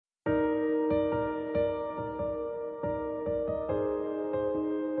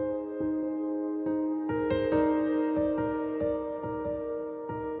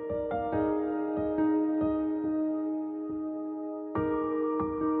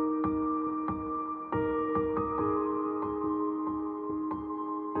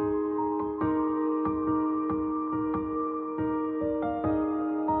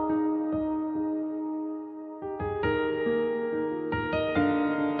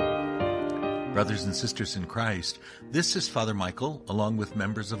Brothers and sisters in Christ, this is Father Michael, along with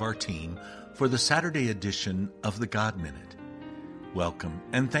members of our team, for the Saturday edition of the God Minute. Welcome,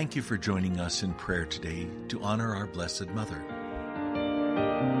 and thank you for joining us in prayer today to honor our Blessed Mother.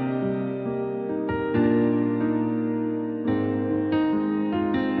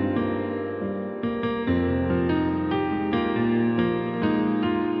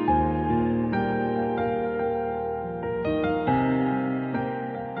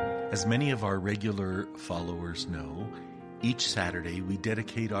 As many of our regular followers know, each Saturday we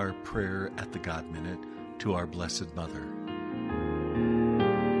dedicate our prayer at the God Minute to our Blessed Mother.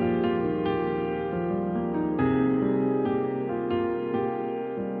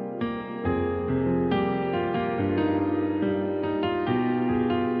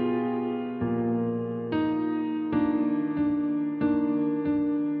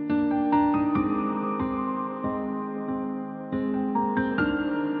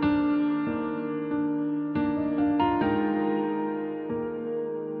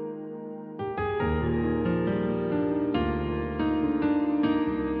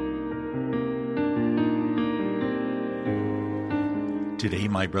 Today,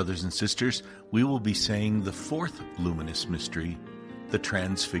 my brothers and sisters, we will be saying the fourth Luminous Mystery, the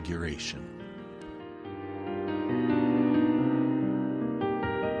Transfiguration.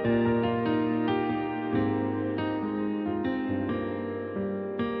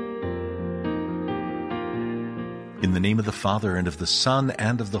 In the name of the Father, and of the Son,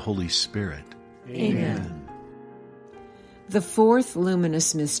 and of the Holy Spirit. Amen. The fourth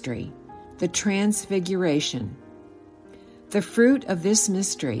Luminous Mystery, the Transfiguration. The fruit of this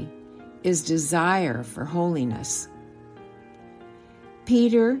mystery is desire for holiness.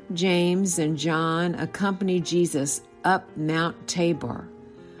 Peter, James, and John accompany Jesus up Mount Tabor,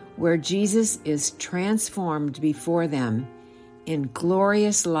 where Jesus is transformed before them in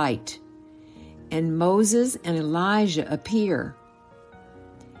glorious light, and Moses and Elijah appear.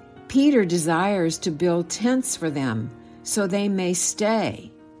 Peter desires to build tents for them so they may stay.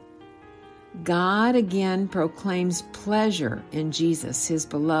 God again proclaims pleasure in Jesus, his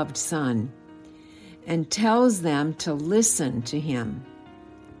beloved Son, and tells them to listen to him.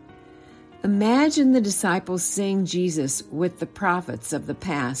 Imagine the disciples seeing Jesus with the prophets of the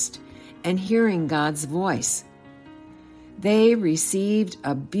past and hearing God's voice. They received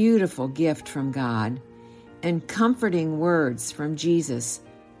a beautiful gift from God and comforting words from Jesus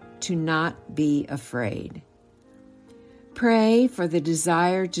to not be afraid. Pray for the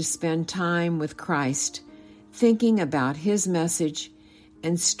desire to spend time with Christ, thinking about his message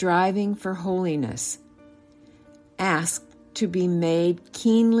and striving for holiness. Ask to be made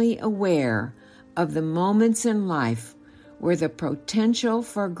keenly aware of the moments in life where the potential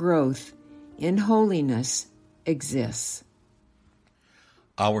for growth in holiness exists.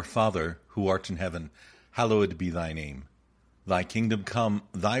 Our Father, who art in heaven, hallowed be thy name. Thy kingdom come,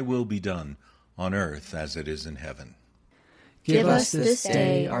 thy will be done, on earth as it is in heaven. Give us this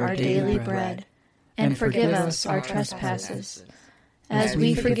day our daily bread, and forgive us our trespasses, as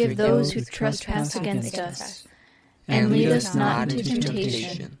we forgive those who trespass against us. And lead us not into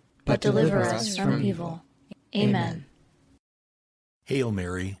temptation, but deliver us from evil. Amen. Hail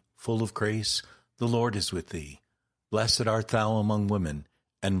Mary, full of grace, the Lord is with thee. Blessed art thou among women,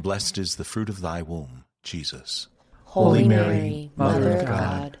 and blessed is the fruit of thy womb, Jesus. Holy Mary, Mother of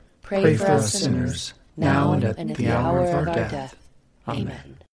God, pray for us sinners, now and at the hour of our death.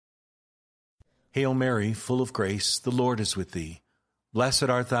 Amen. Hail Mary, full of grace, the Lord is with thee. Blessed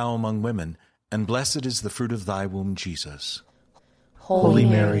art thou among women, and blessed is the fruit of thy womb, Jesus. Holy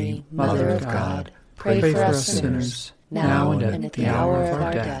Mary, Mother of God, pray for us sinners, now and at the hour of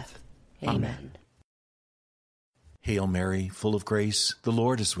our death. Amen. Hail Mary, full of grace, the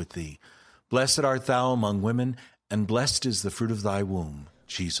Lord is with thee. Blessed art thou among women, and blessed is the fruit of thy womb,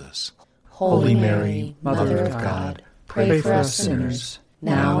 Jesus. Holy Mary, Mother of God, pray for us sinners,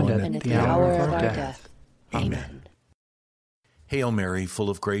 now and at the hour of our death. Amen. Hail Mary, full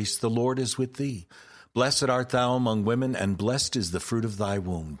of grace, the Lord is with thee. Blessed art thou among women, and blessed is the fruit of thy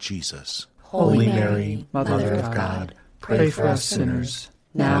womb, Jesus. Holy Mary, Mother of God, pray for us sinners,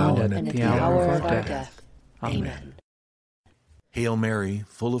 now and at the hour of our death. Amen. Hail Mary,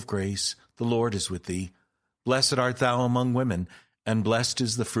 full of grace, the Lord is with thee. Blessed art thou among women, and blessed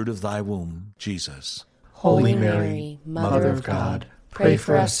is the fruit of thy womb, Jesus. Holy Mary, Mother of God, pray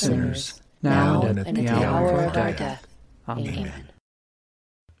for us sinners, now and at the hour of our death. Amen.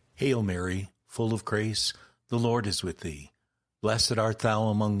 Hail Mary, full of grace, the Lord is with thee. Blessed art thou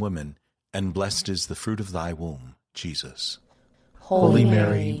among women, and blessed is the fruit of thy womb, Jesus. Holy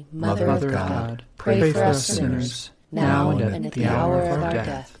Mary, Mother of God, pray for us sinners, now and at the hour of our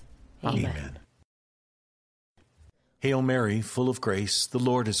death. Amen. Hail Mary, full of grace, the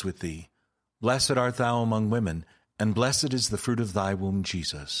Lord is with thee. Blessed art thou among women, and blessed is the fruit of thy womb,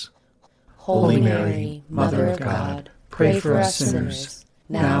 Jesus. Holy Mary, Mother of God, pray for us sinners,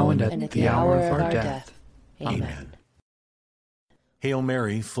 now and at the hour of our death. Amen. Hail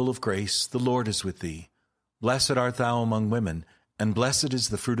Mary, full of grace, the Lord is with thee. Blessed art thou among women, and blessed is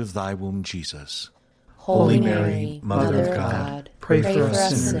the fruit of thy womb, Jesus. Holy Mary, Mother of God, pray for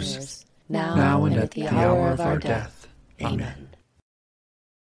us sinners, now and at the hour of our death. Amen.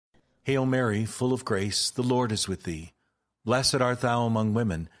 Hail Mary, full of grace, the Lord is with thee. Blessed art thou among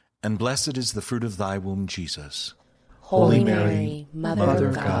women, and blessed is the fruit of thy womb, Jesus. Holy Mary, Mother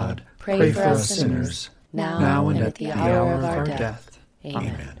of God, pray for us sinners, now and at the hour of our death.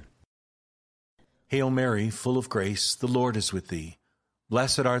 Amen. Hail Mary, full of grace, the Lord is with thee.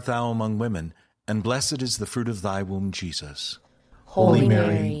 Blessed art thou among women, and blessed is the fruit of thy womb, Jesus. Holy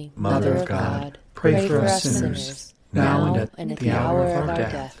Mary, Mother of God, pray for us sinners, now and at the hour of our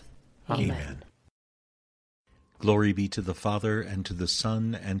death. Amen. Glory be to the Father, and to the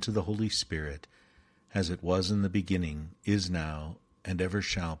Son, and to the Holy Spirit, as it was in the beginning, is now, and ever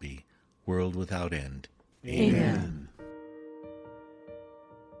shall be, world without end. Amen.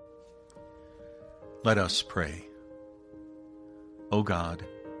 Let us pray. O God,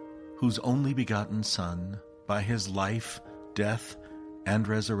 whose only begotten Son, by his life, death, and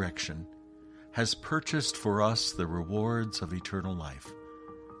resurrection, has purchased for us the rewards of eternal life,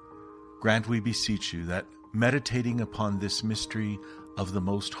 grant, we beseech you, that, meditating upon this mystery of the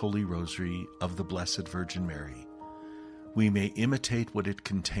most holy rosary of the Blessed Virgin Mary, we may imitate what it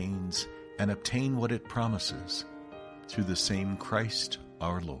contains and obtain what it promises, through the same Christ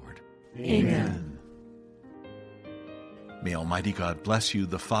our Lord. Amen. May Almighty God bless you,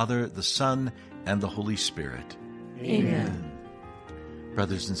 the Father, the Son, and the Holy Spirit. Amen.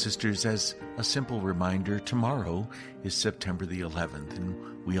 Brothers and sisters, as a simple reminder, tomorrow is September the 11th,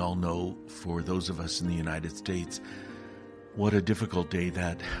 and we all know, for those of us in the United States, what a difficult day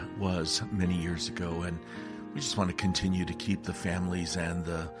that was many years ago, and we just want to continue to keep the families and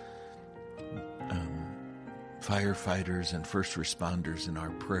the firefighters and first responders in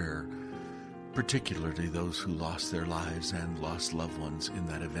our prayer, particularly those who lost their lives and lost loved ones in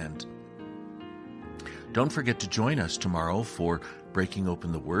that event. Don't forget to join us tomorrow for Breaking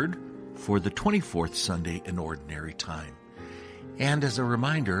Open the Word for the 24th Sunday in Ordinary Time. And as a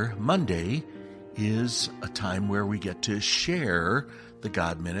reminder, Monday is a time where we get to share the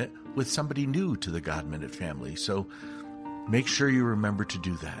God Minute with somebody new to the God Minute family. So make sure you remember to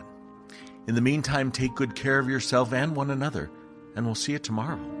do that. In the meantime, take good care of yourself and one another, and we'll see you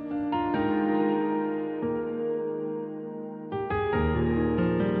tomorrow.